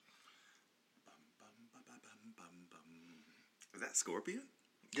that Scorpion?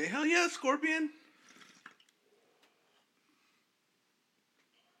 Yeah, hell yeah, Scorpion.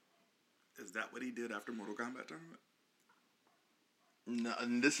 Is that what he did after Mortal Kombat tournament? No,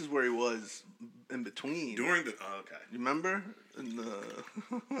 and this is where he was in between. During the... Oh, okay. You remember?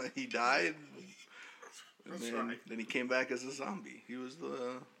 He died. That's And right. then he came back as a zombie. He was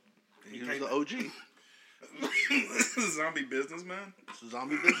the OG. Zombie businessman?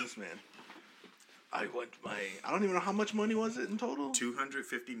 Zombie businessman. I don't even know how much money was it in total?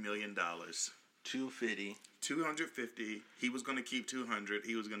 $250 million. 250. 250. He was going to keep 200.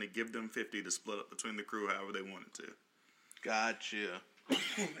 He was going to give them 50 to split up between the crew however they wanted to. Gotcha.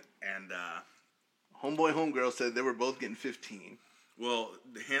 And Homeboy, homegirl said they were both getting 15. well,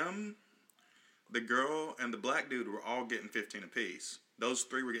 him, the girl, and the black dude were all getting 15 apiece. Those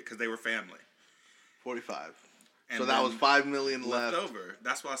three were because they were family. 45. And so that was $5 million left over.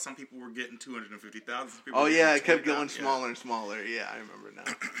 That's why some people were getting 250,000. Oh yeah, it kept going smaller and smaller. Yeah, I remember now.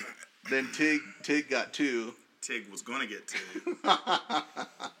 Then Tig got 2. Tig was going to get 2.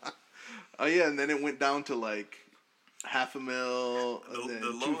 Oh yeah, and then it went down to like $500,000, and then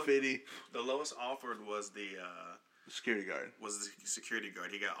 250. The lowest offered was the security guard. Was the security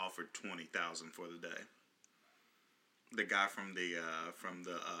guard? He got offered $20,000 for the day. The guy from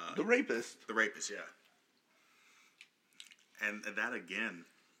the rapist. The rapist, yeah. And that again,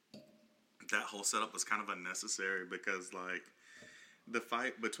 that whole setup was kind of unnecessary because like the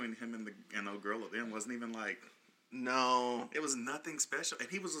fight between him and the girl at the end wasn't even like. No, it was nothing special, and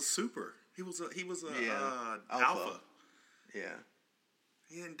he was a super. He was a alpha. Yeah,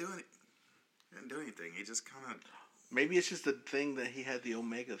 he didn't do anything. He just kind of. Maybe it's just the thing that he had the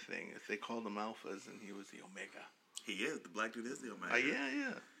Omega thing. If they called him alphas, and he was the Omega. He is. The black dude is the Omega.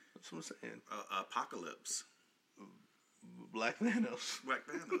 Yeah. That's what I'm saying. Apocalypse. Black Thanos.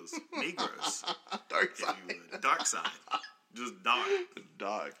 Negroes. Dark side. Dark side. Just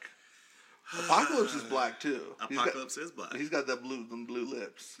dark. Apocalypse is black too. Apocalypse is black. He's got them blue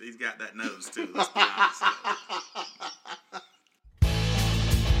lips. He's got that nose too. Let's be honest.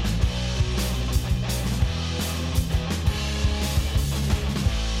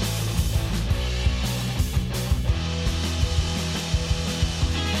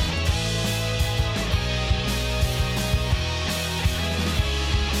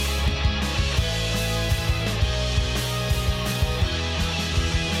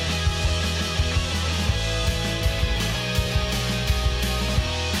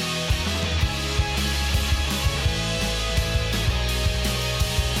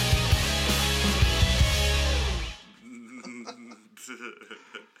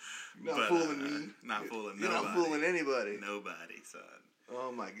 Not fooling me. Not fooling nobody. You're not fooling anybody. Nobody, son.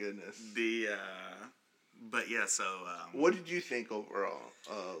 Oh my goodness. But yeah, so. What did you think overall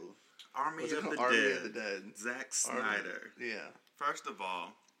of Army of the Dead? Zack Snyder. Yeah. First of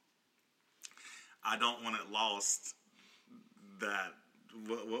all, I don't want it lost that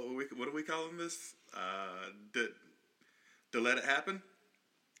what are we calling this? To let it happen.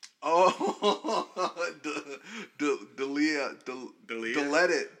 Oh, to let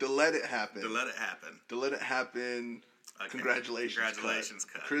it happen. To let it happen. Okay. Congratulations,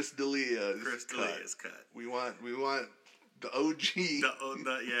 cut. Chris D'Elia's cut. We want the OG.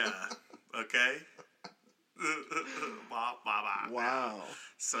 Yeah. Okay. Wow.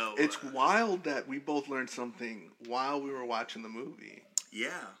 So it's wild that we both learned something while we were watching the movie. Yeah.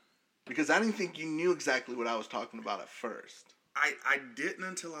 Because I didn't think you knew exactly what I was talking about at first. I didn't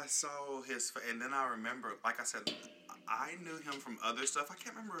until I saw his, and then I remember, like I said, I knew him from other stuff. I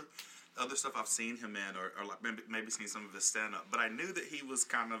can't remember other stuff I've seen him in, or like maybe seen some of his stand up. But I knew that he was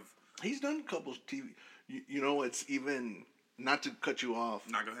kind of. He's done a couple of TV. You know, it's even not to cut you off.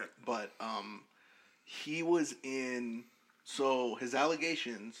 No, go ahead. But he was in. So his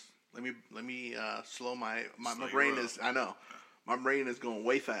allegations. Let me slow my brain is. I know, my brain is going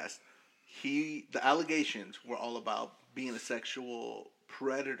way fast. The allegations were all about being a sexual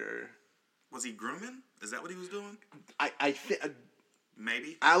predator. Was he grooming? Is that what he was doing? I think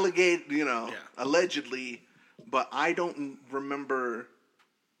maybe allegedly, but I don't remember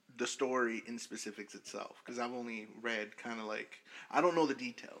the story in specifics itself because I've only read kind of like I don't know the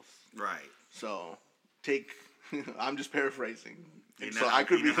details. Right. So I'm just paraphrasing, so I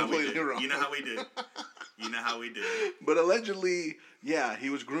could be completely wrong. You know how we do. But allegedly, yeah, he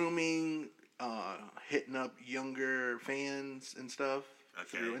was grooming, hitting up younger fans and stuff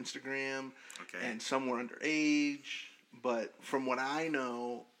through Instagram, and some were underage. But from what I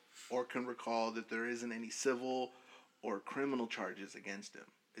know or can recall, that there isn't any civil or criminal charges against him.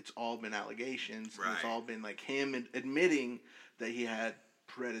 It's all been allegations. Right. And it's all been like him admitting that he had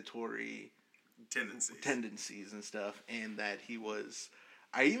predatory tendencies and stuff, and that he was.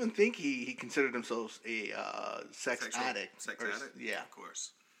 I even think he considered himself a sex addict. Sex addict? Yeah. Of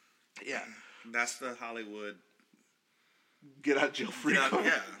course. Yeah. That's the Hollywood... Get out jail free card.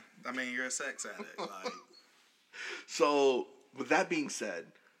 Yeah. I mean, you're a sex addict. Like... So, with that being said,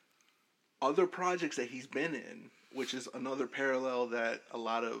 other projects that he's been in, which is another parallel that a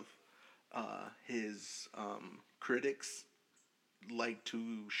lot of his critics like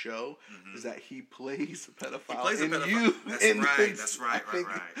to show, is that he plays a pedophile. He plays a pedophile. That's right.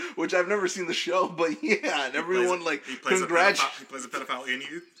 Which I've never seen the show, but yeah, and everyone he plays a pedophile in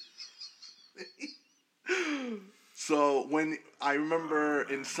you. So when I remember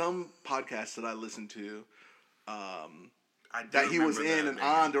in some podcasts that I listened to, that he was in and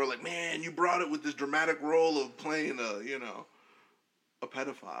on, they were like, "Man, you brought it with this dramatic role of playing a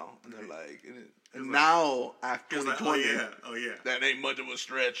pedophile," and they're like, and now after 2020, oh yeah, that ain't much of a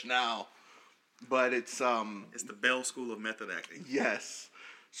stretch now. But it's the Bell School of Method Acting. Yes.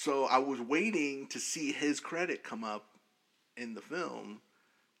 So I was waiting to see his credit come up in the film,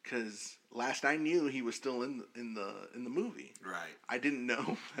 because last I knew he was still in the movie. Right. I didn't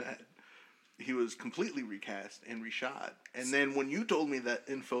know that he was completely recast and reshot. And then when you told me that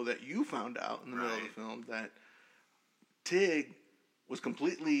info that you found out in the middle of the film, that Tig was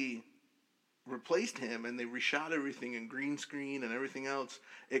completely replaced him and they reshot everything in green screen and everything else,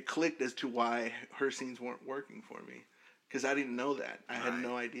 it clicked as to why her scenes weren't working for me. Because I didn't know that. I had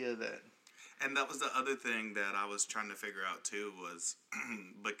no idea that. And that was the other thing that I was trying to figure out too, was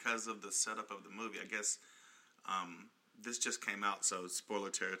because of the setup of the movie. I guess this just came out, so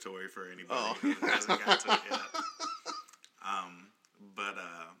spoiler territory for anybody who hasn't got to it yet. But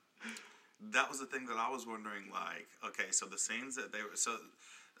that was the thing that I was wondering, like, okay, so the scenes that they were... So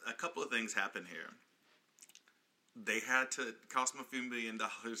a couple of things happened here. They had to cost them a few $1 million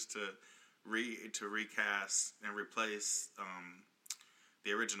to recast and replace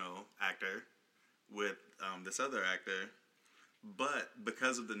the original actor with this other actor, but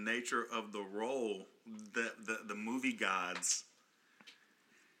because of the nature of the role, the movie gods,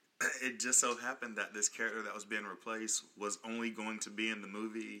 it just so happened that this character that was being replaced was only going to be in the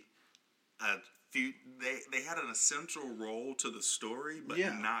movie a few. They had an essential role to the story, but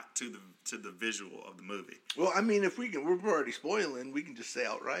not to the visual of the movie. Well, I mean, if we're already spoiling, we can just say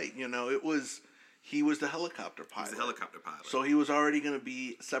outright, he was the helicopter pilot. So he was already going to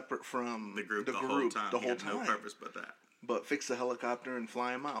be separate from the group the whole time. No purpose but that. But fix the helicopter and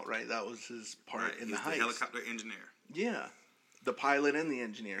fly him out, right? That was his part in the heist. The helicopter engineer. Yeah, the pilot and the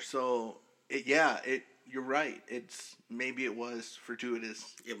engineer. So you're right. Maybe it was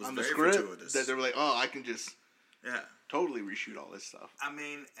fortuitous. It was on very the script fortuitous. That they were like, oh, I can just totally reshoot all this stuff. I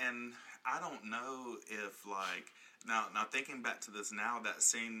mean, and I don't know if like. Now thinking back to this now, that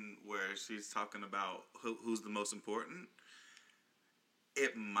scene where she's talking about who's the most important,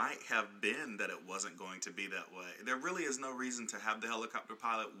 it might have been that it wasn't going to be that way. There really is no reason to have the helicopter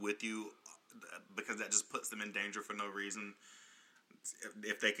pilot with you, because that just puts them in danger for no reason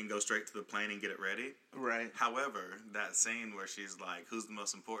if they can go straight to the plane and get it ready. Right. However, that scene where she's like, who's the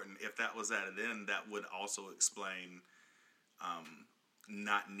most important, if that was added in, that would also explain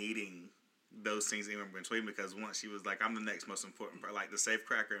not needing those things even in between, because once she was like, I'm the next most important part, like the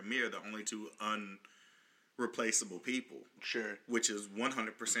Safecracker and Mia are the only two unreplaceable people. Sure. Which is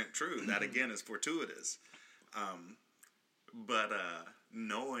 100% true. That again is fortuitous. But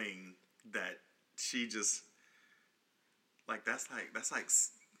knowing that she just like that's like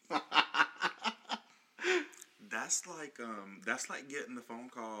getting the phone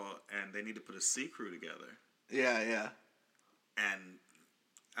call and they need to put a sea crew together. Yeah. And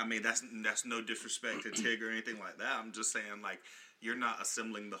I mean, that's no disrespect to Tig or anything like that. I'm just saying, like, you're not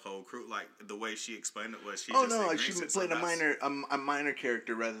assembling the whole crew. Like, the way she explained it was she played a minor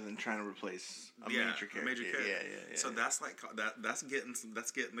character rather than trying to replace a major character. Yeah. So that's like that's getting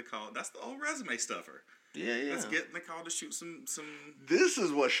the call. That's the old resume stuffer. Yeah. That's getting the call to shoot some. This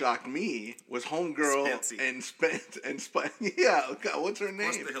is what shocked me was Homegirl and Yeah, God, what's her name?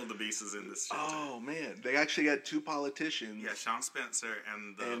 What's the Hildebeest is in this shit? Oh man, they actually got two politicians. Yeah, Sean Spencer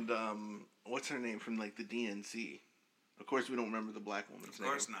and what's her name from like the DNC? Of course, we don't remember the black woman's name.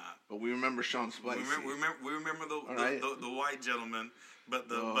 Of course not. But we remember Sean Spicer. We remember the white gentleman, but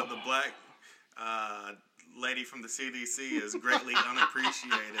the black lady from the CDC is greatly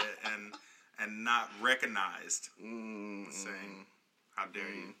unappreciated and not recognized. Saying, how dare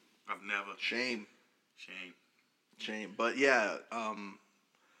you? I've never. Shame. But yeah,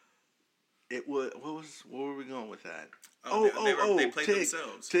 it was. What were we going with that? They played Tig,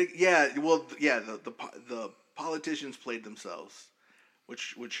 themselves. Tig, yeah. Well, yeah. The politicians played themselves,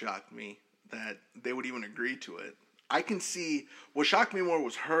 which shocked me. that they would even agree to it. I can see what shocked me more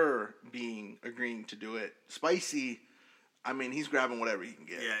was her agreeing to do it. Spicy, I mean, he's grabbing whatever he can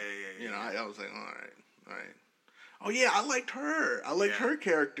get. Yeah. You know, I was like, all right. Oh yeah, I liked her. I liked her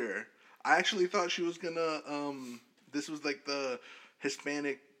character. I actually thought she was gonna. This was like the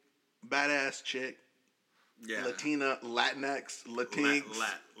Hispanic badass chick. Yeah. Latina, Latinx, Latinx,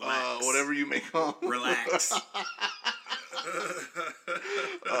 whatever you may call them. Relax.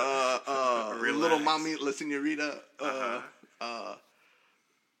 Little mommy, la señorita.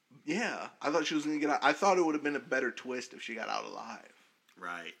 Yeah, I thought she was going to get out. I thought it would have been a better twist if she got out alive.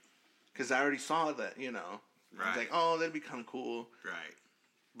 Right. Because I already saw that, you know. Right. I was like, oh, that'd be kind of cool. Right.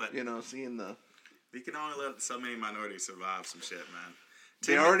 But, you know, seeing the... You can only let so many minorities survive some shit, man.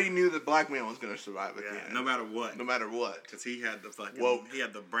 They already knew that black man was going to survive at the end. No matter what. No matter what. Because he had the fucking... He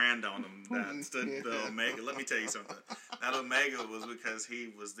had the brand on him that stood the Omega. Let me tell you something. That Omega was because he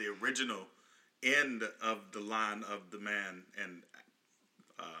was the original end of the line of the man and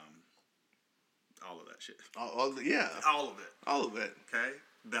all of that shit. All of it. All of it. Okay?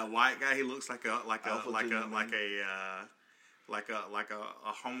 That white guy, he looks like a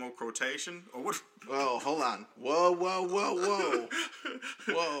homo quotation or what? Oh, hold on. Whoa. Whoa.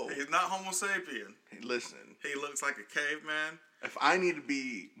 He's not Homo sapien. Hey, listen. He looks like a caveman. If I need to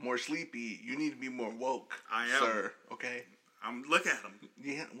be more sleepy, you need to be more woke. I am, sir. Okay. Look at him.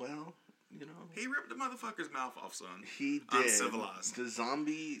 Yeah. Well, you know. He ripped the motherfucker's mouth off, son. He did. Uncivilized. The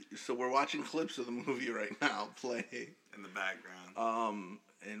zombie. So we're watching clips of the movie right now play in the background.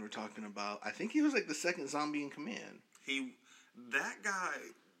 And we're talking about. I think he was like the second zombie in command. That guy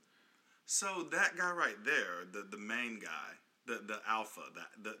right there, the main guy, the alpha,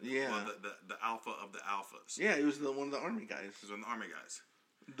 the alpha of the alphas. Yeah, he was one of the army guys. He was one of the army guys.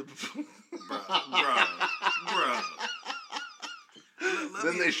 Bro.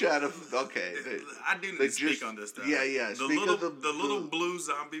 Then they shot him. Okay, I do need to speak on this though. Yeah. The little blue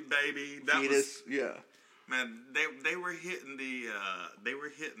zombie baby. Fetus. Yeah. Man, they were hitting the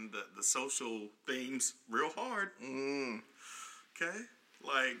social themes real hard. Okay,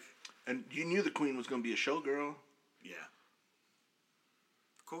 and you knew the queen was going to be a showgirl. Yeah,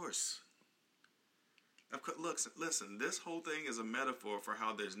 of course. Look, listen. This whole thing is a metaphor for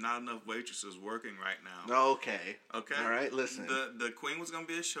how there's not enough waitresses working right now. Okay. All right. Listen. The queen was going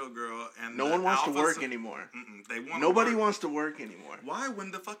to be a showgirl, and no one wants to work anymore. Nobody wants to work anymore. Why?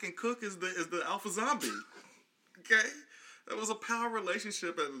 When the fucking cook is the alpha zombie. Okay, that was a power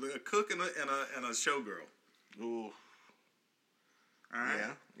relationship, a cook and a showgirl. Ooh. All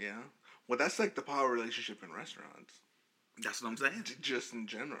right. Yeah. Well, that's like the power relationship in restaurants. That's what I'm saying. Just in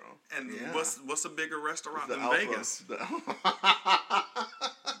general. And what's a bigger restaurant than Alpha, Vegas?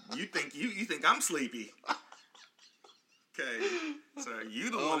 You think I'm sleepy? Okay, so you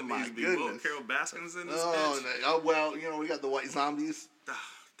the one that needs to be booked. Carol Baskin's in this bitch. Oh well, you know we got the white zombies.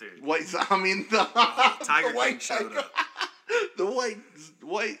 Dude. Tiger King showed up. The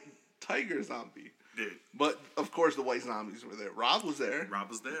white tiger zombie. Dude. But of course the white zombies were there. Rob was there.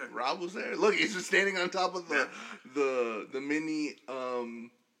 Look, he's just standing on top of the mini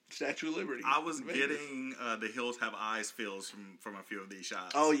Statue of Liberty. I was getting the Hills Have Eyes feels from a few of these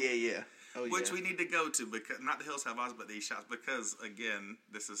shots. Oh yeah. Which we need to go to, because not the Hills Have Eyes, but these shots, because again,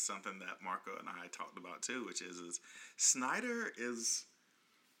 this is something that Marco and I talked about too, which is Snyder is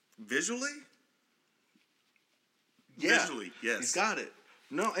visually, yes, he's got it.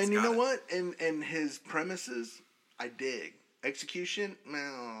 No, and you know what? And his premises, I dig. Execution,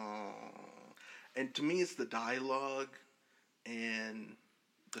 no. And to me, it's the dialogue and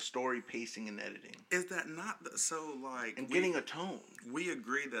the story pacing and editing. Is that not and getting a tone? We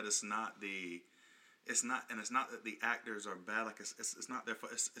agree that it's not that the actors are bad. Like it's not their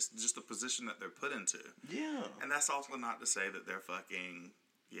fault. It's just the position that they're put into. Yeah. And that's also not to say that they're fucking,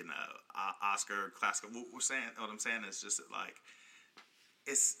 Oscar classical. What I'm saying is just that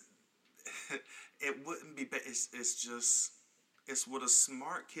it wouldn't be. It's what a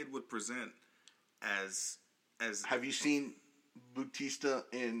smart kid would present as. Have you seen Bautista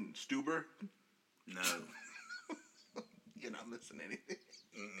in Stuber? No. You're not missing anything.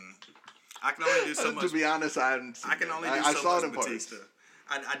 I can only do so much. To be honest, I haven't seen I can only do so much Bautista.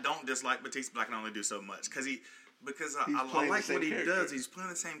 I don't dislike Bautista, but I can only do so much. Because I like what he does. He's playing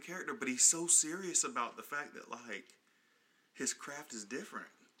the same character, but he's so serious about the fact that, his craft is different.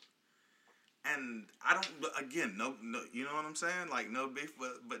 And I don't, again, no, you know what I'm saying? No beef,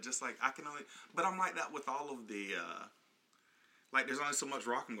 but just I can only, but I'm like that with all of the, there's only so much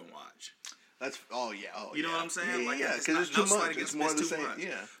rock I'm going to watch. You know what I'm saying? Yeah, because it's too much. It's more the same.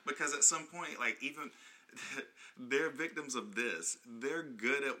 Yeah. Because at some point, even they're victims of this. They're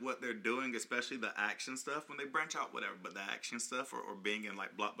good at what they're doing, especially the action stuff. When they branch out, whatever, but the action stuff or being in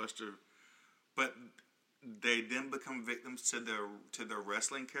like blockbuster, but they then become victims to their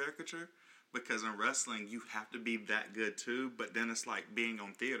wrestling caricature. Because in wrestling, you have to be that good too, but then it's like being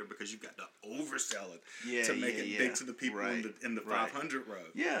on theater because you've got to oversell it to make it big to the people in the 500 row.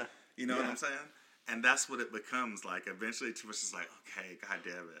 Yeah. You know what I'm saying? And that's what it becomes like. Eventually, it's just like, okay, god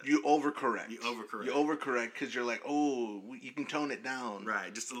damn it. You overcorrect because you're like, oh, you can tone it down.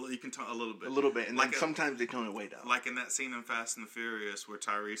 Right, just a little. You can tone a little bit. A little bit, and like sometimes they tone it way down. Like in that scene in Fast and the Furious where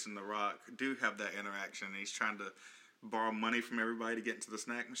Tyrese and The Rock do have that interaction, and he's trying to borrow money from everybody to get into the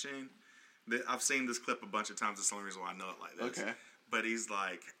snack machine. I've seen this clip a bunch of times. That's the only reason why I know it like this. Okay. But he's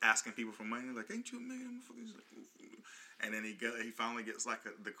like asking people for money. Like, ain't you a man? And then he finally gets like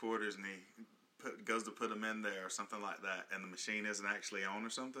the quarters and he goes to put them in there or something like that. And the machine isn't actually on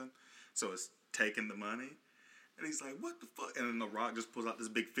or something. So it's taking the money. And he's like, what the fuck? And then The Rock just pulls out this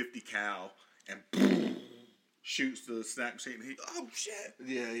big 50 cal and boom, shoots the snack machine. And he, oh shit.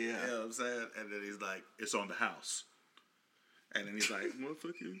 Yeah. You know what I'm saying? And then he's like, it's on the house. And then he's like,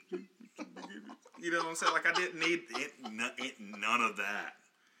 motherfucker, you know what I'm saying? Like, I didn't need none of that.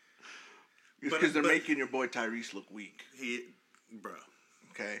 Because they're making your boy Tyrese look weak. Bro.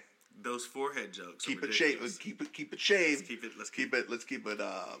 Okay. Those forehead jokes. Keep it shaved. Keep it shaved. Let's keep it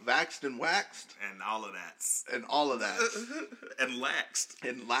vaxxed and waxed. And all of that. And all of that. And laxed.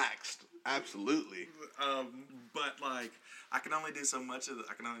 Absolutely. But like, I can only do so much of it.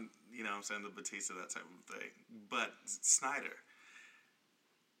 I can only, you know what I'm saying, the Batista, that type of thing. But Snyder,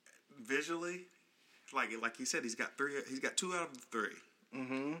 visually, like you said, he's got 2 out of the 3.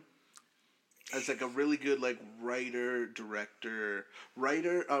 Mm-hmm. It's like a really good like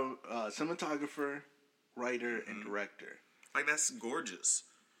cinematographer, writer, and director. Like that's gorgeous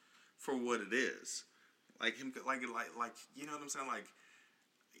for what it is. Like him, like you know what I'm saying, like.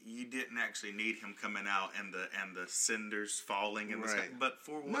 You didn't actually need him coming out and the cinders falling in the sky. But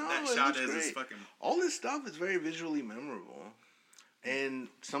for what that shot is fucking... All this stuff is very visually memorable. And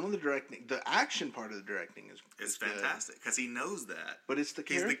some of the directing... The action part of the directing is fantastic. Because he knows that. But it's the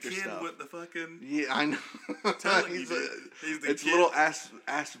character stuff. He's the kid with the fucking... Yeah, I know. he's the it's kid. A little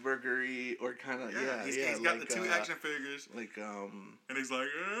Asperger-y or kind of... Yeah, he's got the 2 action figures. Like, And he's like...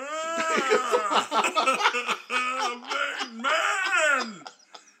 man!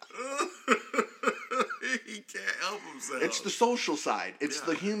 He can't help himself. It's the social side. It's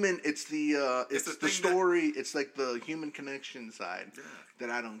the human. It's the story. It's like the human connection side that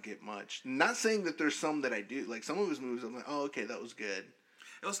I don't get much. Not saying that there's some that I do. Like some of his movies, I'm like, oh, okay, that was good.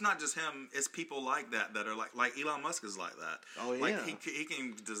 It's not just him. It's people like that are like Elon Musk is like that. Oh yeah. Like he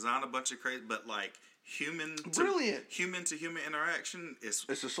can design a bunch of crazy, but like human to human interaction is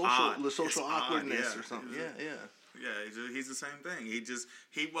it's the social awkwardness or something. Yeah. Yeah, he's the same thing.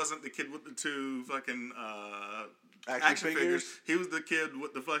 He wasn't the kid with the 2 fucking action figures. He was the kid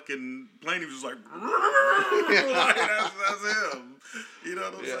with the fucking plane. He was just like, like that's him. You know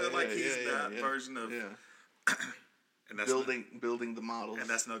what I'm saying? Like he's that version of. Yeah. And that's building the models. And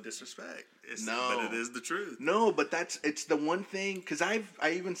that's no disrespect. But it is the truth. No, but it's the one thing because I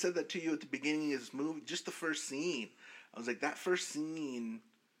even said that to you at the beginning of this movie. Just the first scene, I was like, that first scene.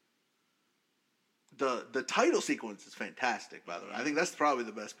 The title sequence is fantastic, by the way. I think that's probably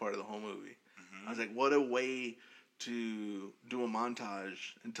the best part of the whole movie. Mm-hmm. I was like, what a way to do a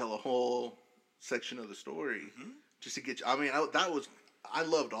montage and tell a whole section of the story just to get you. I mean, I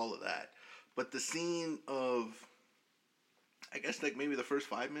loved all of that. But the scene of, I guess, like maybe the first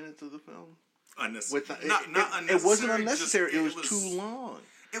 5 minutes of the film. Unnecessary. It wasn't unnecessary. It was too long.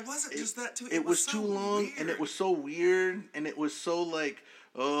 It wasn't just that too. It was too long, weird. And it was so weird, and it was so like,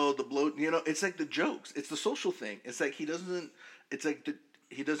 oh, the blow. You know, it's like the jokes. It's the social thing. It's like he doesn't. It's like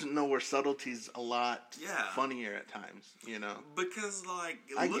he doesn't know where subtlety's a lot funnier at times. You know, because like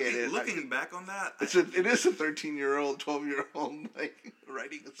looking back on that, it is a 13-year-old, 12-year-old like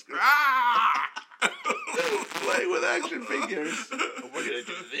writing a script. Playing with action figures. We're gonna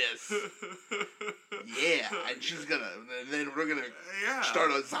do this. Yeah, and she's gonna. And then we're gonna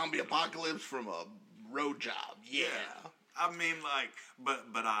start a zombie apocalypse from a road job. Yeah. I mean, like,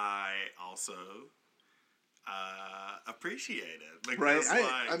 but I also appreciate it because,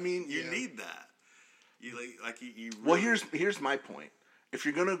 right? I mean, you need that. You really... Well, here's my point. If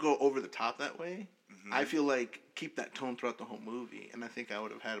you're gonna go over the top that way, I feel like keep that tone throughout the whole movie, and I think I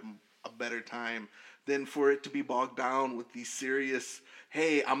would have had a better time than for it to be bogged down with these serious.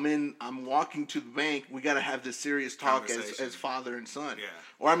 Hey, I'm walking to the bank. We got to have this serious talk as father and son,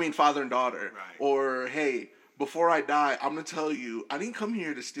 or I mean father and daughter, right. Or hey, before I die, I'm gonna tell you, I didn't come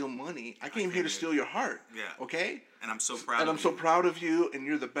here to steal money. I came here to steal your heart. Yeah. Okay. And I'm so proud. So proud of you, and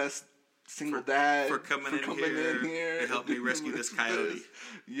you're the best single dad for coming in here to help me rescue this coyote.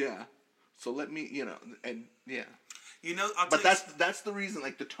 Yeah. So let me, and yeah. But that's the reason.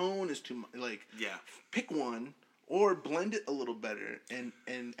 Like the tone is too much. Like pick one. Or blend it a little better and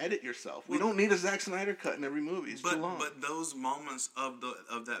edit yourself. We don't need a Zack Snyder cut in every movie. It's too long. But those moments of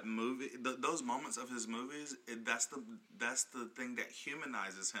that movie, those moments of his movies, that's the thing that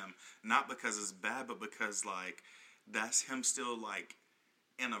humanizes him. Not because it's bad, but because like that's him still like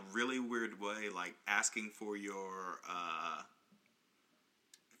in a really weird way, like asking for your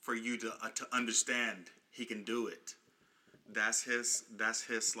for you to understand he can do it. That's his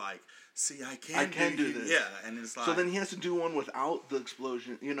like. See, I can do this. Yeah, and it's like... So then he has to do one without the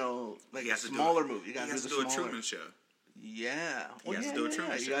explosion, like a smaller movie. He has to do a Truman Show. Yeah. He has to do a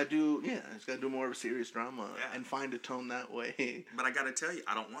Truman Show. He's got to do more of a serious drama and find a tone that way. But I got to tell you,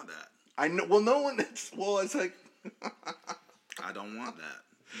 I don't want that. I know. Well, no one... it's like... I don't want that.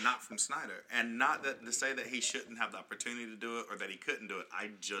 Not from Snyder. And not that to say that he shouldn't have the opportunity to do it or that he couldn't do it.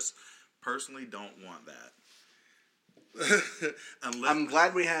 I just personally don't want that. I'm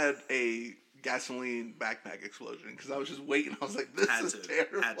glad we had a gasoline backpack explosion because I was just waiting. I was like, "This is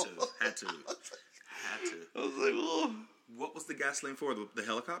terrible." Had to. I was like, "Oh." What was the gasoline for? The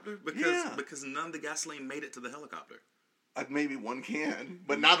helicopter? Because none of the gasoline made it to the helicopter. Maybe one can,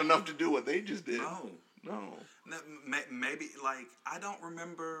 but not enough to do what they just did. No. Maybe I don't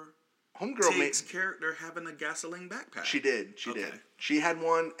remember. Homegirl Tig's character having a gasoline backpack. She did. She had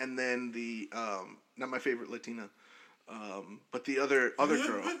one, and then the not my favorite Latina. But the other girl.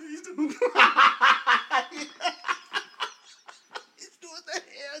 He's doing the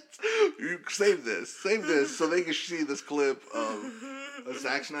hands. You save this so they can see this clip of a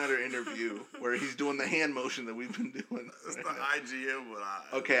Zack Snyder interview where he's doing the hand motion that we've been doing. It's the IGN one.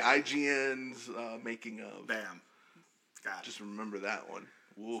 Okay, IGN's making of. Bam. Got it. Just remember that one.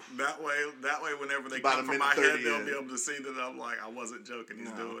 Woof. That way, whenever they come from my head, they'll be able to see that I'm like, I wasn't joking.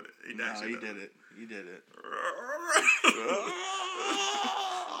 He's doing it. He did it.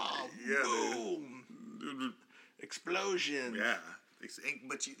 Yeah. Boom. Explosion. Yeah.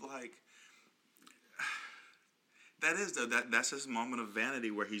 But you that is that's his moment of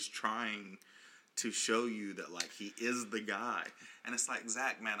vanity where he's trying to show you that like he is the guy, and it's like,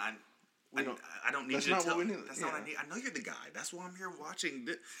 Zach, man, I don't need you to tell me. That's not what I need. I know you're the guy. That's why I'm here watching.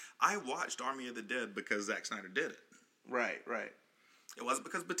 I watched Army of the Dead because Zack Snyder did it. Right. It wasn't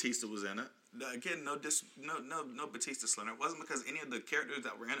because Batista was in it. Again, no Batista slander. It wasn't because any of the characters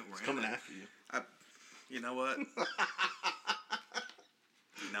that were in it were coming after you. You know what?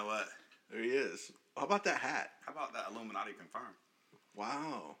 There he is. How about that hat? How about that Illuminati confirmed?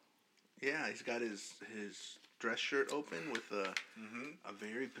 Wow. Yeah, he's got his dress shirt open with a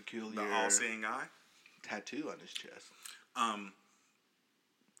very peculiar, the all-seeing eye tattoo on his chest.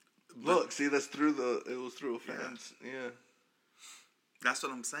 Look, see, that's through it was through a fence. Yeah. That's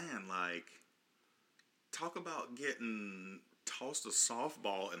what I'm saying. Like, talk about getting tossed a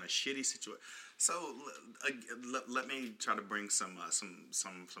softball in a shitty situation. So let me try to bring some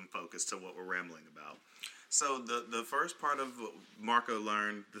focus to what we're rambling about. So the first part of what Marco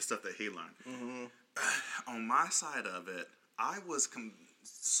learned, the stuff that he learned. Mm-hmm. On my side of it, I was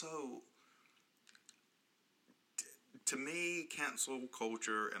to me, cancel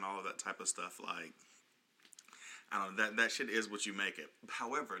culture and all of that type of stuff, like, I don't know, that shit is what you make it.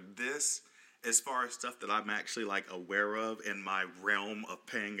 However, this, as far as stuff that I'm actually, like, aware of in my realm of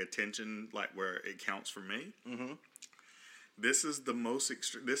paying attention, like, where it counts for me, mm-hmm. This is the most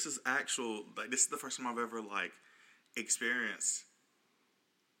this is the first time I've ever, like, experienced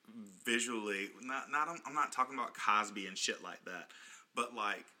visually, I'm not talking about Cosby and shit like that, but,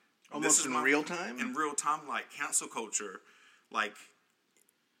 like, almost in real time? In real time, like, cancel culture, like,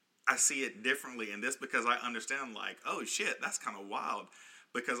 I see it differently in this because I understand, like, oh shit, that's kind of wild,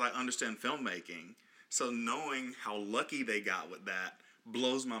 because I understand filmmaking. So knowing how lucky they got with that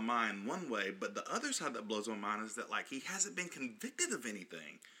blows my mind one way, but the other side that blows my mind is that, like, he hasn't been convicted of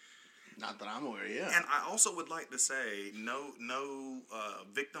anything. Not that I'm aware, yeah. And I also would like to say, no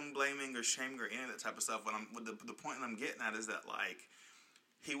victim blaming or shaming or any of that type of stuff. The point I'm getting at is that, like,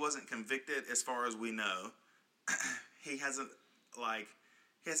 he wasn't convicted as far as we know. He hasn't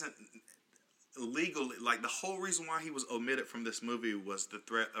legally, like, the whole reason why he was omitted from this movie was the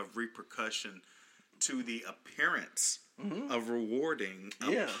threat of repercussion to the appearance of rewarding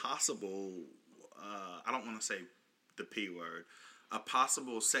a possible, I don't want to say the P word, a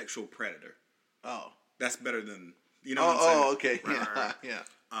possible sexual predator. Oh. That's better than, you know what I'm saying? Oh, okay. Right. Yeah.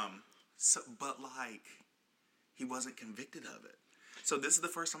 So, but, like, he wasn't convicted of it. So this is the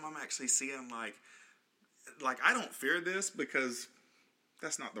first time I'm actually seeing like I don't fear this because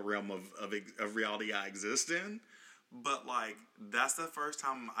that's not the realm of reality I exist in. But like that's the first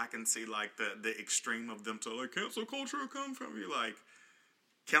time I can see like the extreme of them to like cancel culture come from you, like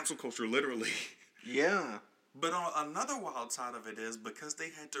cancel culture literally. Yeah. But on another wild side of it is because they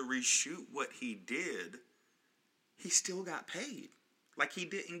had to reshoot what he did, he still got paid. Like he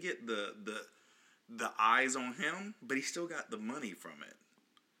didn't get the eyes on him, but he still got the money from it.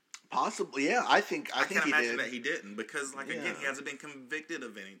 Possibly, yeah. I think I can't imagine did. that he didn't because, like, again, he hasn't been convicted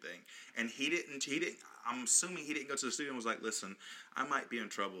of anything, and he didn't. I'm assuming he didn't go to the studio and was like, "Listen, I might be in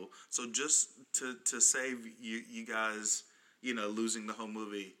trouble, so just to save you guys, losing the whole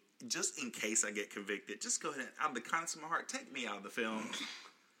movie, just in case I get convicted, just go ahead and, out of the kindness of my heart, take me out of the film."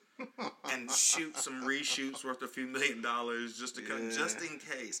 And shoot some reshoots worth a few $1 million just to cut, just in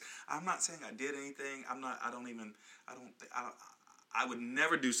case. I'm not saying I did anything. I would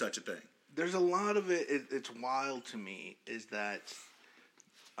never do such a thing. There's a lot of it. It's wild to me. Is that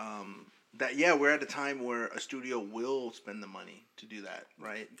we're at a time where a studio will spend the money to do that,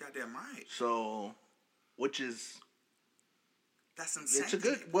 right? Goddamn right. So, that's insane. It's a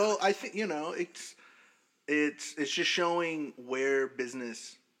good. Well, I think it's just showing where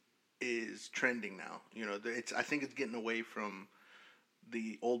business is trending now. I think it's getting away from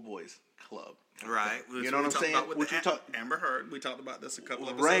the old boys club. Right. You know what I'm saying? Amber Heard. We talked about this a couple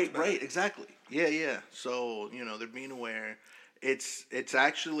of episodes back. Right, exactly. Yeah. So, they're being aware. It's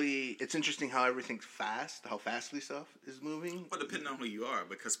interesting how everything's fast, how fastly stuff is moving. Well, depending on who you are,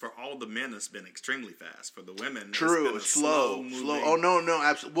 because for all the men, it's been extremely fast. For the women, true, it's slow. Oh, no,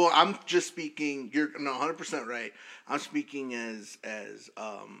 absolutely. Well, I'm just speaking, you're 100% right. I'm speaking as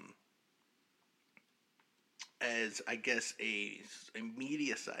I guess a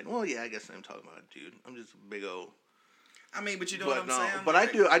media side. Well, yeah, I guess I'm talking about a dude. I'm just a big old. I mean, but you know what I'm saying. But I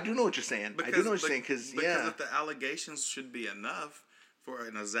do know what you're saying. I do know what you're saying because if the allegations should be enough for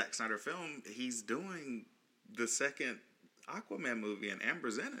in a Zack Snyder film, he's doing the second Aquaman movie and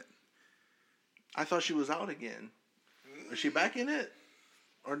Amber's in it. I thought she was out again. Is she back in it?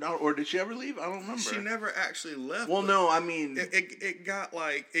 Or no? Or did she ever leave? I don't remember. She never actually left. Well, no, I mean it got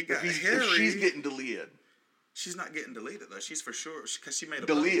hairy. If she's getting deleted. She's not getting deleted though. She's for sure because she made a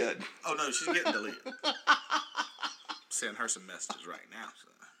deleted. Post. Oh no, she's getting deleted. Send her some messages right now. So.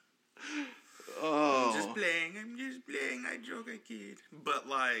 Oh, I'm just playing. I joke, I kid. But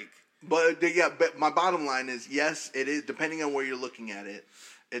but my bottom line is yes, it is. Depending on where you're looking at it,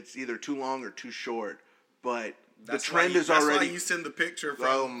 it's either too long or too short. But the trend is already. That's why you send the picture from.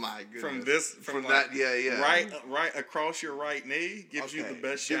 Oh my goodness! From that, yeah. Right across your right knee gives you the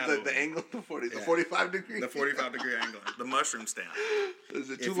best shadow. The angle, the 45 degree. The 45 degree angle, the mushroom stamp. Is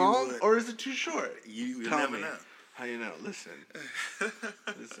it too long or is it too short? You Tell never me. know. How you know? Listen.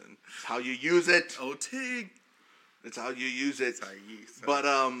 It's how you use it. Oh, Tig. It's how you use it. It's how you use it.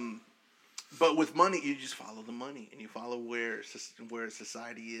 But with money, you just follow the money and you follow where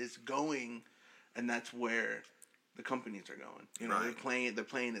society is going, and that's where the companies are going. Right. They're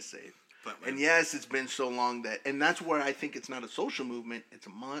playing it safe. And yes, it's been so long and that's where I think it's not a social movement. It's a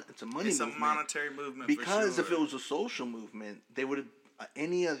money movement. It's a monetary movement. Because for sure. if it was a social movement, they would have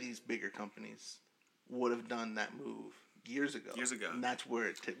any of these bigger companies would have done that move years ago. And that's where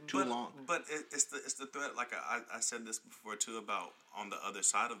it took too long. But it's the threat. Like I said this before too about on the other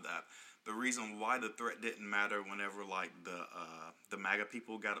side of that. The reason why the threat didn't matter whenever like the MAGA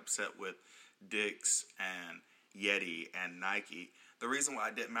people got upset with Dick's and Yeti and Nike. The reason why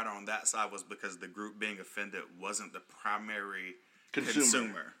it didn't matter on that side was because the group being offended wasn't the primary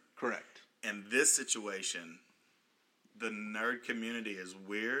consumer. Correct. In this situation, the nerd community is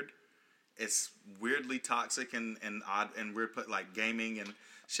weird. It's weirdly toxic and odd and weird, like gaming and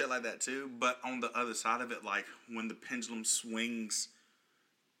shit like that too. But on the other side of it, like when the pendulum swings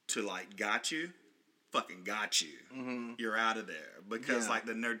to like got you, mm-hmm. You're out of there because like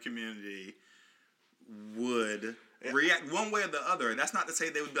the nerd community would react one way or the other. And that's not to say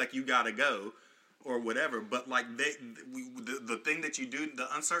they would be like, you gotta go or whatever. But like the thing that you do,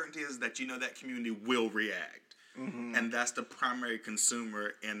 the uncertainty is that that community will react. Mm-hmm. And that's the primary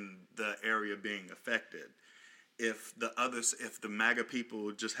consumer in the area being affected. If the MAGA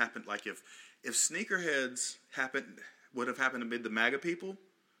people just happened, like if sneakerheads would have happened to be the MAGA people,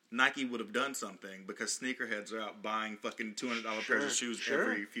 Nike would have done something because sneakerheads are out buying fucking $200 pairs of shoes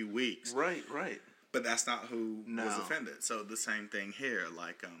every few weeks. Right. But that's not who was offended. So the same thing here.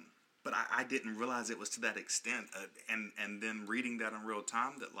 Like, but I didn't realize it was to that extent. And then reading that in real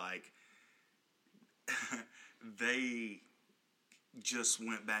time, that like. They just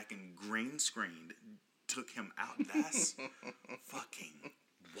went back and green screened took him out. That's fucking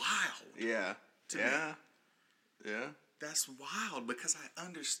wild. Yeah. Yeah. That's wild because I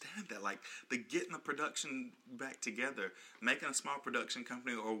understand that. Like, getting the production back together, making a small production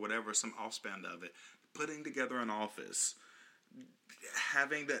company or whatever, some offspan of it, putting together an office,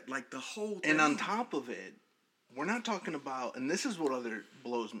 having that, like, the whole thing. And on top of it, we're not talking about, and this is what other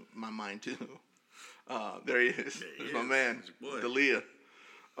blows my mind too. There he is. There's my man, D'Elia.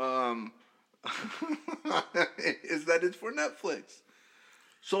 Is that it's for Netflix.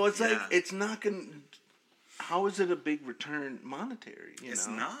 So it's like, it's not going to... How is it a big return monetary? It's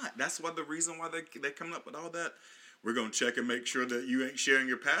not. That's why the reason why they're coming up with all that. We're going to check and make sure that you ain't sharing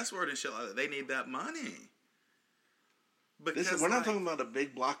your password and shit like that. They need that money. Because we're not talking about a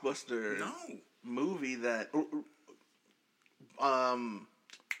big blockbuster movie that...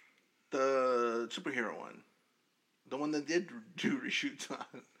 the superhero one. The one that did do reshoots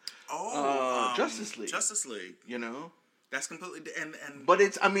on. Justice League. Justice League. You know? That's completely but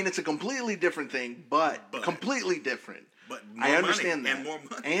it's a completely different thing, but completely different. But I understand money,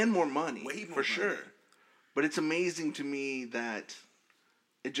 that. And more money. Way more for money. Sure. But it's amazing to me that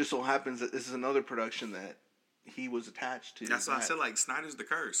it just so happens that this is another production that he was attached to. That's why I said, like, Snyder's the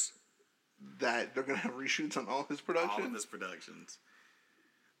curse. That they're going to have reshoots on all his productions? All of his productions.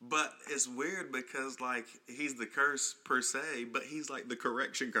 But it's weird because, like, he's the curse per se, but he's, like, the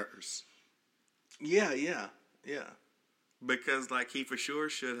correction curse. Yeah. Because, like, he for sure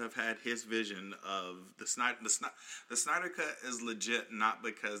should have had his vision of the Snyder Cut is legit, not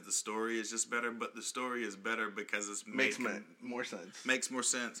because the story is just better, but the story is better because it's makes more sense. Makes more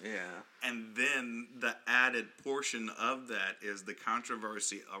sense. Yeah. And then the added portion of that is the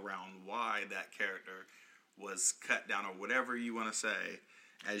controversy around why that character was cut down or whatever you want to say.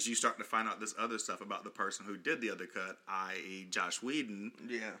 As you start to find out this other stuff about the person who did the other cut, i.e. Josh Whedon.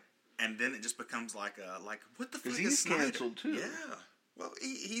 Yeah. And then it just becomes like what the fuck is he's Snyder? Canceled too. Yeah. Well,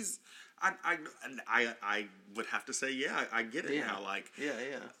 he's. I would have to say, I get it now. Like,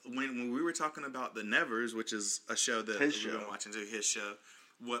 when we were talking about the Nevers, which is a show that we've been watching too, his show.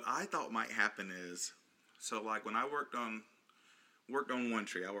 What I thought might happen is, so like when I worked on One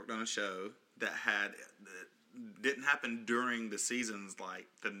Tree, I worked on a show that didn't happen during the seasons, like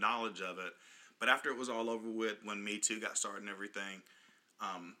the knowledge of it, but after it was all over with, when Me Too got started and everything.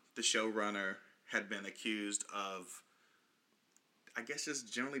 The showrunner had been accused of, I guess, just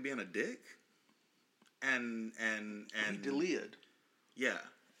generally being a dick, and he deleted. Yeah,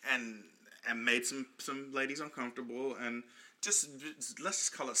 and made some ladies uncomfortable, and just let's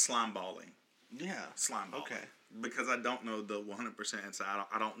just call it slime balling. Yeah, slime balling. Okay, because I don't know the 100% inside.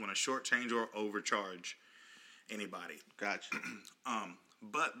 I don't want to shortchange or overcharge anybody. Gotcha.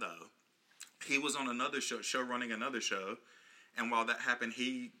 But though he was on another show running another show. And while that happened,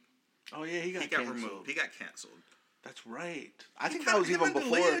 he got canceled. removed. He got canceled. That's right. I think that was even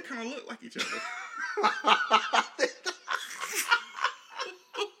before. They kind of look like each other.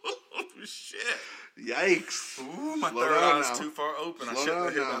 Shit! Yikes! Ooh, my third eye's too far open. I shouldn't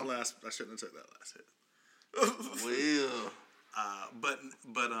have took that last hit.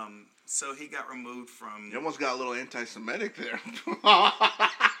 Well, so he got removed from. You almost got a little anti-Semitic there.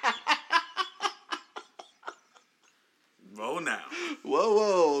 Whoa now.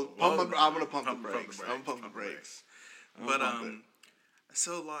 Whoa. I'm gonna pump the brakes. I'm gonna pump the brakes. But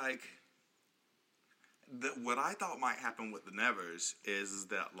so like what I thought might happen with the Nevers is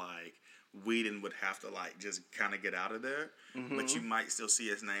that like Whedon would have to like just kind of get out of there, but you might still see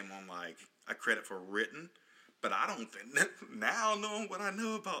his name on like a credit for written. But I don't think now knowing what I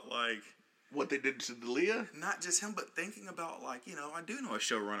know about like what they did to D'Elia, not just him, but thinking about like I do know a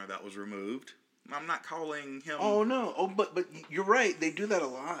showrunner that was removed. I'm not calling him. Oh no! Oh, but you're right. They do that a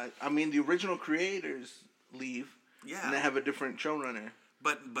lot. I mean, the original creators leave, and they have a different showrunner.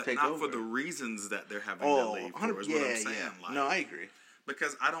 But not for the reasons that they're having to leave for. Is what I'm saying. Yeah. Like, no, I agree.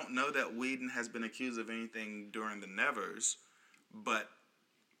 Because I don't know that Whedon has been accused of anything during the Nevers, but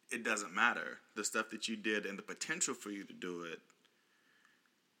it doesn't matter. The stuff that you did and the potential for you to do it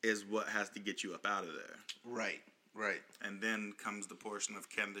is what has to get you up out of there. Right. And then comes the portion of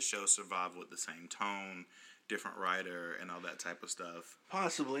can the show survive with the same tone, different writer, and all that type of stuff.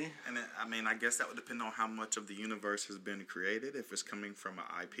 Possibly. And I guess that would depend on how much of the universe has been created. If it's coming from an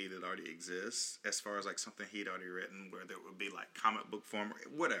IP that already exists, as far as like something he'd already written, where there would be like comic book form, or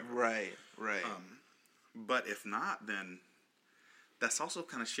whatever. Right. But if not, then that's also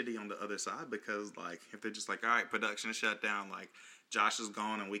kind of shitty on the other side because like if they're just like, all right, production shut down, like Josh is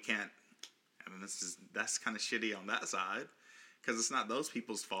gone and we can't. I mean, that's kind of shitty on that side because it's not those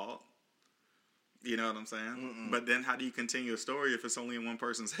people's fault. You know what I'm saying? But then how do you continue a story if it's only in one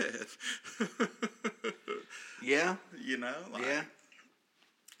person's head? Yeah. You know? Like, yeah.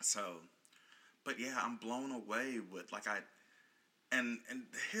 So, but yeah, I'm blown away with, like, and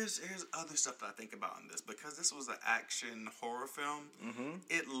here's other stuff that I think about in this, because this was an action horror film. Mm-hmm.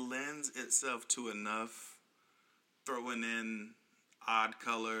 It lends itself to enough throwing in odd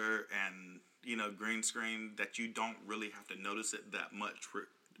color and, you know, green screen that you don't really have to notice it that much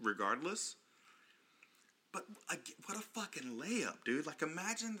regardless. But what a fucking layup, dude. Like,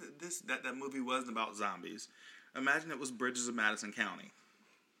 imagine that movie wasn't about zombies. Imagine it was Bridges of Madison County.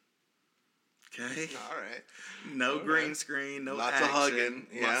 Okay? All right. No green screen, no action.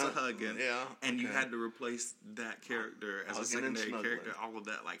 Lots of hugging. Yeah. And you had to replace that character as a secondary character, all of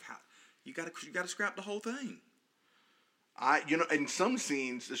that. Like, how you gotta scrap the whole thing. In some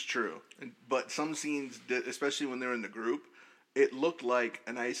scenes, it's true. But some scenes, especially when they're in the group, it looked like,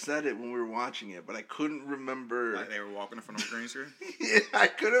 and I said it when we were watching it, but I couldn't remember. Like they were walking in front of a green screen? Yeah, I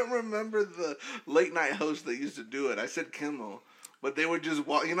couldn't remember the late night host that used to do it. I said Kimmel. But they would just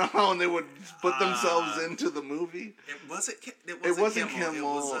walk, you know how they would put themselves into the movie? It wasn't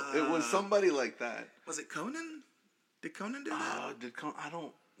Kimmel. It was somebody like that. Was it Conan? Did Conan do that? I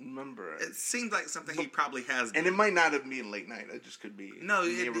don't remember. It seems like something he probably has done. And it might not have been late night. It just could be. No,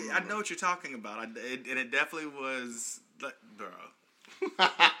 I know what you're talking about. And it definitely was, bro.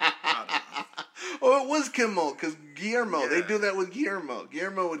 Oh, it was Kimmel, because Guillermo. Yeah. They do that with Guillermo.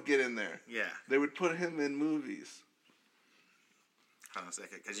 Guillermo would get in there. Yeah. They would put him in movies. Hold on a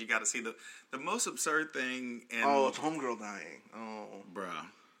second, because you got to see the most absurd thing. It's Homegirl dying. Oh, bruh.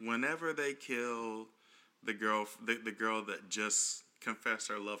 Whenever they kill the girl that just confessed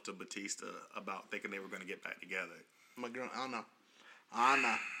her love to Batista about thinking they were going to get back together. My girl Anna.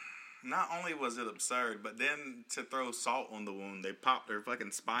 Not only was it absurd, but then to throw salt on the wound, they popped her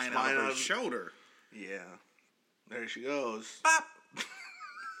fucking spine out of her shoulder. Yeah. There she goes. Pop!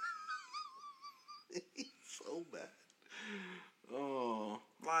 So bad. Oh.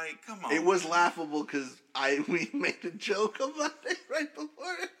 Like, come on. It was laughable because we made a joke about it right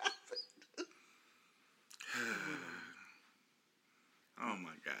before it happened. Oh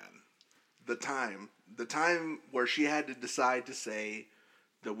my God. The time where she had to decide to say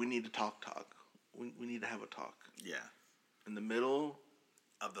that we need to talk. We need to have a talk. Yeah. In the middle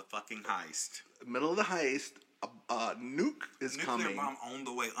of the fucking heist. Middle of the heist, a nuke is coming. Nuclear bomb on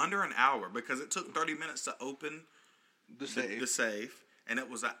the way. Under an hour, because it took 30 minutes to open the safe, and it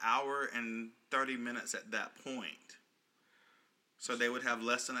was an hour and 30 minutes at that point. So they would have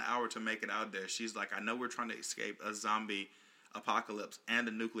less than an hour to make it out there. She's like, I know we're trying to escape a zombie apocalypse and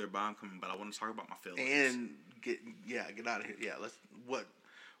a nuclear bomb coming, but I want to talk about my feelings. And get out of here. Yeah,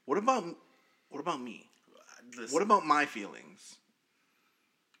 what about me? Listen, what about my feelings?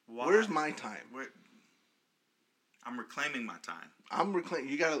 Why? Where's my time? I'm reclaiming my time.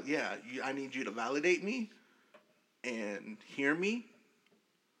 You gotta, I need you to validate me and hear me.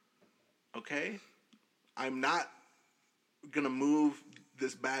 Okay? I'm not gonna move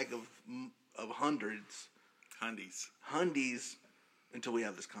this bag of hundies until we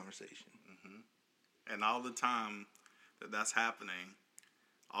have this conversation. Mm-hmm. And all the time that's happening,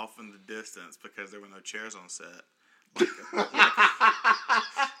 off in the distance, because there were no chairs on set,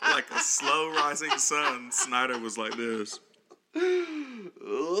 like a slow rising sun, Snyder was like this.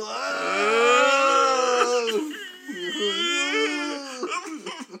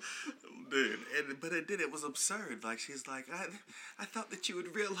 Dude, it was absurd. Like, she's like, I thought that you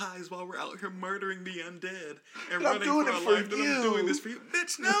would realize while we're out here murdering the undead and running for our life that I'm doing this for you.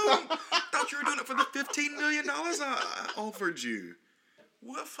 Bitch, no! Thought you were doing it for the $15 million I offered you.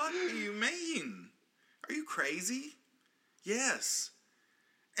 What fuck do you mean? Are you crazy? Yes.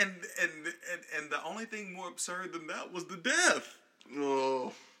 And the only thing more absurd than that was the death.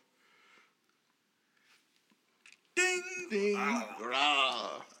 Oh. Ding! Ding!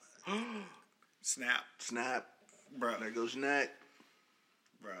 Snap. Bro. There goes your neck.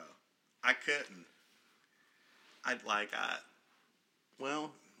 Bro. I couldn't.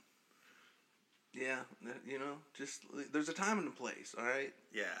 Well, yeah, just, there's a time and a place, all right?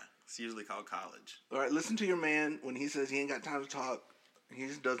 Yeah, it's usually called college. All right, listen to your man when he says he ain't got time to talk. He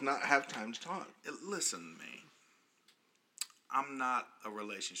just does not have time to talk. Listen to me. I'm not a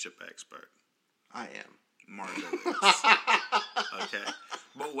relationship expert. I am. Margo is. Okay?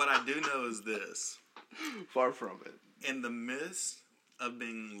 But what I do know is this. Far from it. In the midst of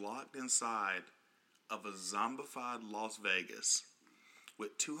being locked inside of a zombified Las Vegas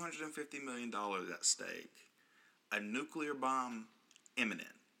with $250 million at stake, a nuclear bomb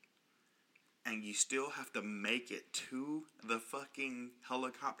imminent, and you still have to make it to the fucking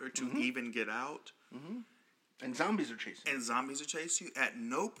helicopter to even get out, And zombies are chasing you. And zombies are chasing you. At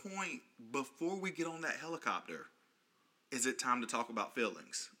no point before we get on that helicopter is it time to talk about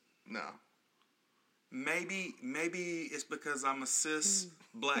feelings. No. Maybe it's because I'm a cis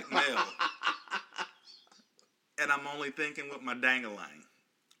black male. And I'm only thinking with my dang-a-lang.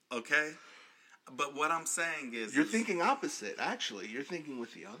 Okay? But what I'm saying is... You're thinking opposite, actually. You're thinking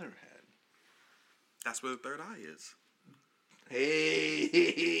with the other head. That's where the third eye is. Hey.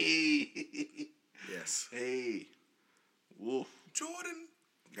 Yes. Hey. Wolf. Jordan.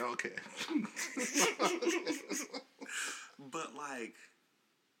 Okay. But, like,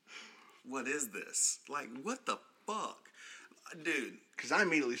 what is this? Like, what the fuck? Dude. Because I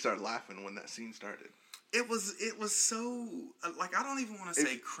immediately started laughing when that scene started. It was so, like, I don't even want to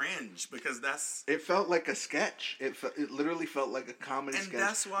say cringe, because that's... It felt like a sketch. It literally felt like a comedy sketch. And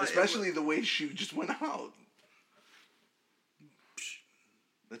that's why... Especially the way she just went out.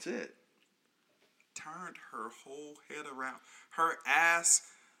 That's it. Turned her whole head around. Her ass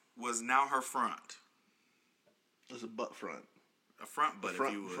was now her front. It was a butt front. A front butt,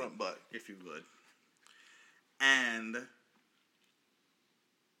 if you would. Front butt. If you would. And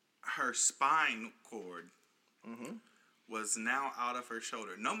her spine cord was now out of her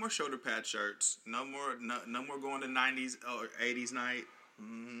shoulder. No more shoulder pad shirts. No more going to 90s or 80s night.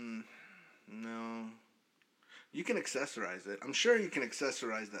 No. You can accessorize it. I'm sure you can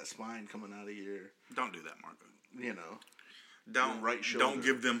accessorize that spine coming out of your... Don't do that, Marco. You know. Don't, right shoulder. Don't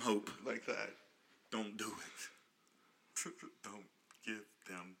give them hope. Like that. Don't do it. Don't give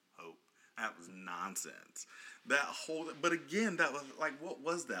them hope. That was nonsense. That whole... But again, that was... Like, what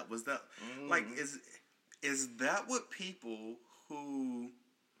was that? Was that... Like, is that what people who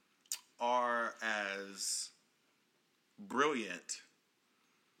are as brilliant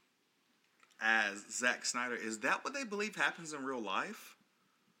as Zack Snyder, is that what they believe happens in real life?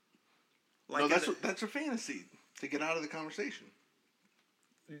 Like, no, that's a fantasy to get out of the conversation.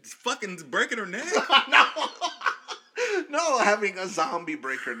 Fucking breaking her neck? No, having a zombie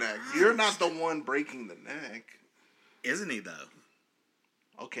break her neck. You're not the one breaking the neck. Isn't he, though?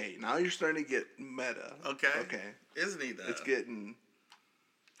 Okay, now you're starting to get meta. Okay. Isn't he, though? It's getting...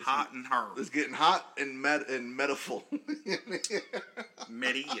 hot and hard. It's getting hot and metaful.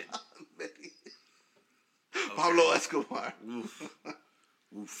 Median. Okay. Pablo Escobar.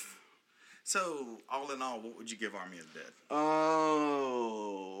 Oof. So, all in all, what would you give Army of the Dead?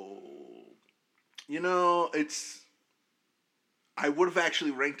 Oh. You know, I would have actually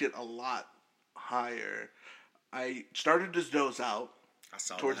ranked it a lot higher. I started to doze out. I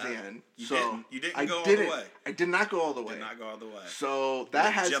saw towards that. the end. You didn't go all the way. I did not go all the way. Did not go all the way. So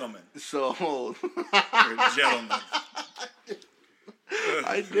that has... Gentleman. So... You're a gentleman.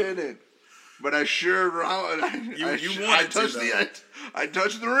 I didn't. But I sure... I touched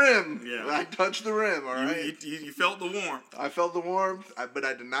the rim. Yeah. I touched the rim, all right? You felt the warmth. I felt the warmth, but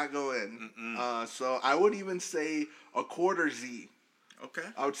I did not go in. So I would even say a quarter Z. Okay.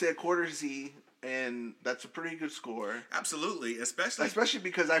 I would say a quarter Z, and that's a pretty good score. Absolutely, especially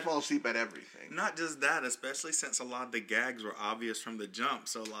because I fall asleep at everything. Not just that, especially since a lot of the gags were obvious from the jump.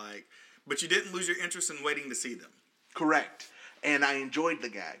 So, like, but you didn't lose your interest in waiting to see them. Correct. And I enjoyed the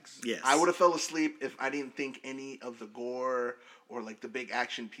gags. Yes. I would have fell asleep if I didn't think any of the gore or, like, the big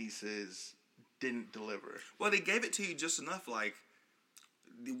action pieces didn't deliver. Well, they gave it to you just enough. Like,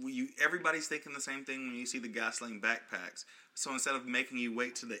 everybody's thinking the same thing when you see the gasoline backpacks. So instead of making you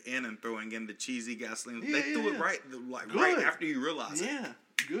wait to the end and throwing in the cheesy gasoline, they threw it right after you realize it. Yeah,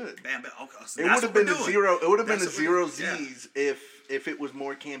 good. Bam, bam. Okay, so it would have been a zero. It would have been a zero Z's if it was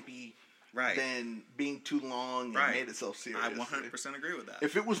more campy. Right. Than being too long and made itself serious. I 100% agree with that.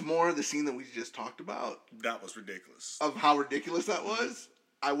 If it was more of the scene that we just talked about. That was ridiculous. Of how ridiculous that was,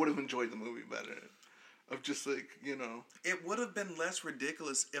 I would have enjoyed the movie better. Of just like, you know. It would have been less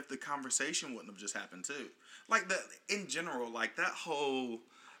ridiculous if the conversation wouldn't have just happened too. Like, in general, like that whole,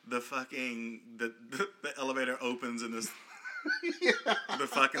 the elevator opens and this, the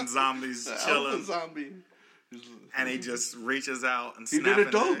fucking zombies chilling. The zombie. And he just reaches out and snaps. He did a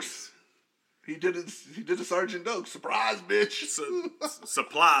Dokes. He did a Sergeant Dokes. Surprise, bitch.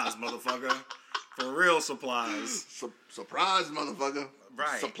 Supplies, motherfucker. For real supplies. Surprise, motherfucker.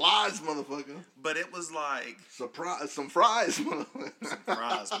 Right. Supplies, motherfucker. But it was like... Some fries, motherfucker. Some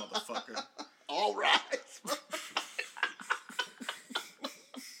fries, motherfucker. All rise.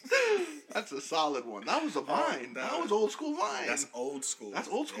 That's a solid one. That was a Vine. That was old school Vine. That's old school. That's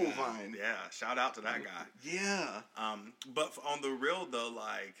old school Vine. Yeah. Shout out to that guy. Yeah. But on the real, though,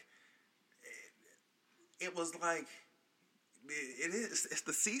 like... It was like it is. It's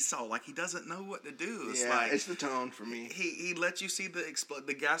the seesaw. Like, he doesn't know what to do. It's it's the tone for me. He let you see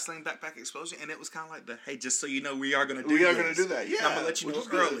the gasoline backpack explosion, and it was kind of like hey, just so you know, we are going to do that. Yeah, I'm going to let you know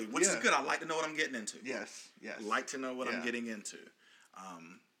early, which is good. I like to know what I'm getting into. Yes. Like to know what I'm getting into.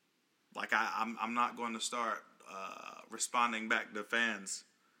 I'm not going to start responding back to fans,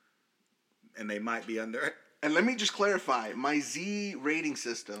 and they might be under it. And let me just clarify, my Z rating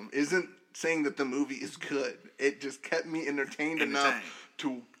system isn't saying that the movie is good. It just kept me entertained enough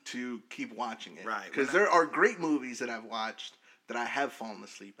to keep watching it. Right. Because there are great movies that I've watched that I have fallen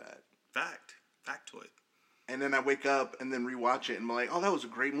asleep at. Factoid. And then I wake up and then rewatch it and I'm like, oh, that was a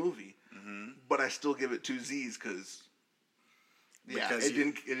great movie. Mm-hmm. But I still give it 2 Z's because it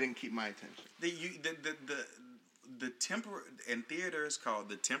didn't keep my attention. The in theater is called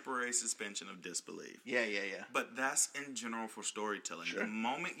the temporary suspension of disbelief. Yeah. But that's in general for storytelling. Sure. The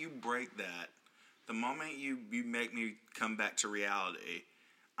moment you break that, the moment you make me come back to reality,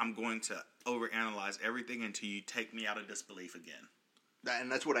 I'm going to overanalyze everything until you take me out of disbelief again. And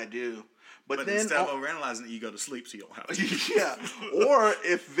that's what I do. But then instead of overanalyzing it, you go to sleep so you don't have to. Yeah. Or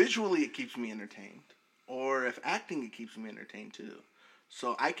if visually it keeps me entertained. Or if acting it keeps me entertained too.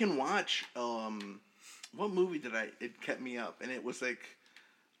 So I can watch what movie it kept me up, and it was like,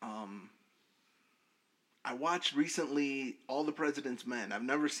 I watched recently All the President's Men. I've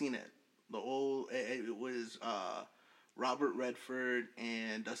never seen it. It was Robert Redford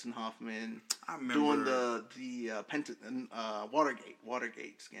and Dustin Hoffman doing the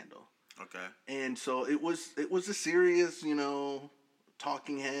Watergate scandal. Okay. And so it was a serious,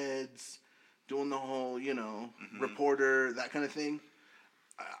 talking heads, doing the whole, reporter, that kind of thing.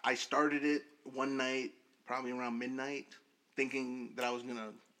 I started it one night, probably around midnight, thinking that I was going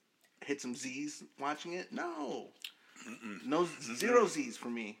to hit some Z's watching it. No. No, 0 Z's for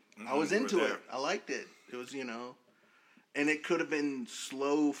me. I was into it. I liked it. It was, and it could have been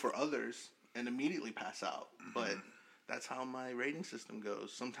slow for others and immediately pass out. But that's how my rating system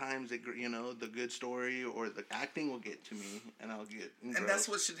goes. Sometimes, the good story or the acting will get to me, and I'll get engrossed. And that's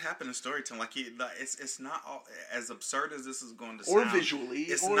what should happen in storytelling. Like, it's not all, as absurd as this is going to sound. Or visually.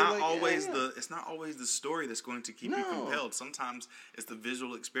 It's not always the story that's going to keep you compelled. Sometimes it's the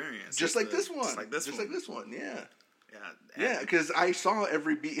visual experience. Just like this one. Like this one, yeah. Yeah, because I saw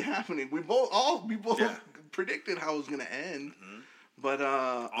every beat happening. We both predicted how it was going to end. Mm-hmm. But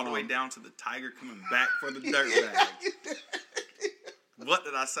all the way down to the tiger coming back for the dirt bag. What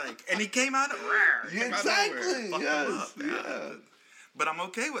did I say? And he came out of exactly. Yes. But I'm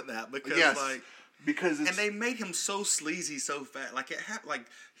okay with that because and they made him so sleazy so fast. Like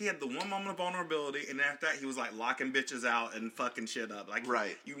he had the one moment of vulnerability, and after that he was like locking bitches out and fucking shit up. Like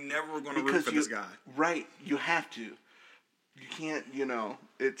you never were going to root for this guy. Right. You have to. You can't.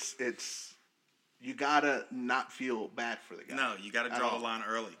 It's. You gotta not feel bad for the guy. No, you gotta draw the line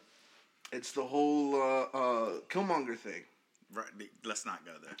early. It's the whole Killmonger thing. Right, let's not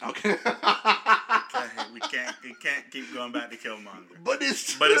go there. Okay. We can't keep going back to Killmonger. But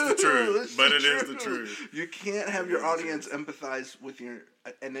it's the truth. It is the truth. You can't have your audience empathize with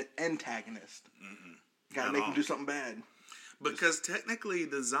an antagonist. You gotta make him do something bad. Because technically,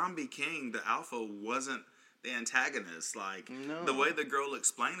 the Zombie King, the Alpha, wasn't the antagonist. The way the girl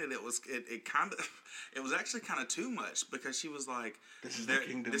explained it, it was actually kind of too much, because she was like, this is their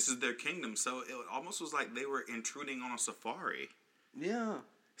kingdom. This is their kingdom. So it almost was like they were intruding on a safari. Yeah.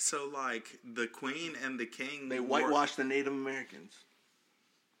 So the queen and the king, they whitewashed the Native Americans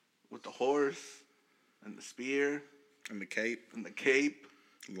with the horse and the spear and the cape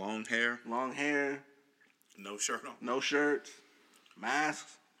long hair, no shirt on, no shirts,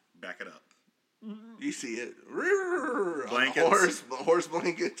 masks. Back it up. You see it. Blankets. The horse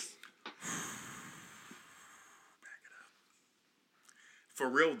blankets. Back it up. For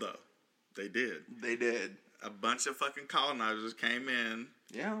real, though. They did. A bunch of fucking colonizers came in.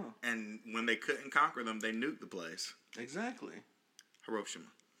 Yeah. And when they couldn't conquer them, they nuked the place. Exactly. Hiroshima.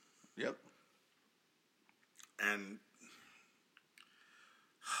 Yep. And,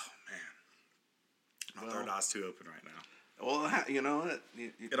 my third eye's too open right now. Well, you know what?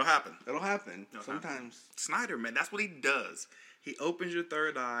 It'll happen. Sometimes. Snyder, man, that's what he does. He opens your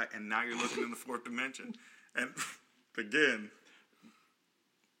third eye, and now you're looking in the fourth dimension. And again,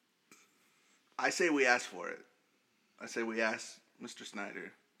 I say we ask for it. I say we ask Mr.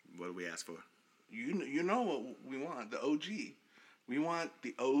 Snyder. What do we ask for? You know what we want? The OG. We want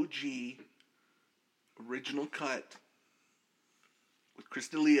the OG original cut with Chris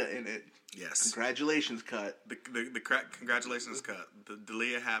D'Elia in it. Yes. Congratulations cut. The congratulations cut. The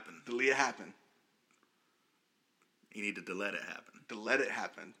D'Elia happened. You need to let it happen. Let it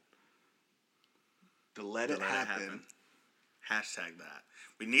happen. Hashtag that.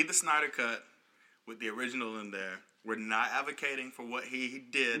 We need the Snyder Cut with the original in there. We're not advocating for what he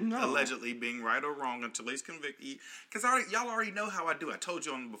did, allegedly being right or wrong until he's convicted. Because y'all already know how I do. I told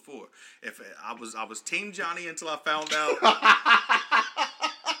you on before. If I was Team Johnny until I found out,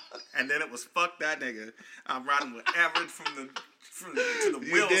 and then it was fuck that nigga. I'm riding with Average to the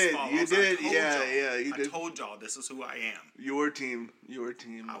wheels fall. You did, yeah. You did. I told y'all this is who I am. Your team.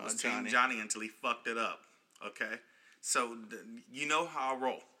 I was Team Johnny until he fucked it up. Okay, so you know how I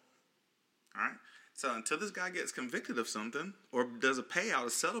roll. All right. So until this guy gets convicted of something or does a payout, a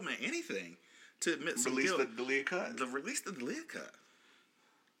settlement, anything to admit some guilt, release the deleted cut. Release the deleted cut.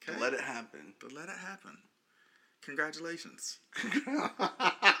 Okay? Let it happen. Congratulations.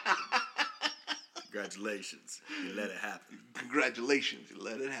 Congratulations. You let it happen. Congratulations. You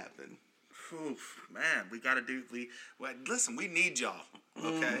let it happen. Oof, man, we got to do... listen, we need y'all,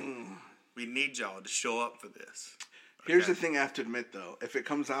 okay? We need y'all to show up for this. Okay. Here's the thing I have to admit, though. If it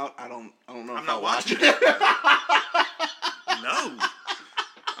comes out, I don't know if I'll watch it. No.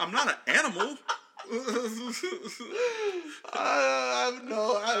 I'm not an animal. I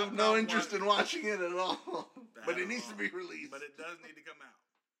have no interest in watching it at all. But it needs to be released. But it does need to come out.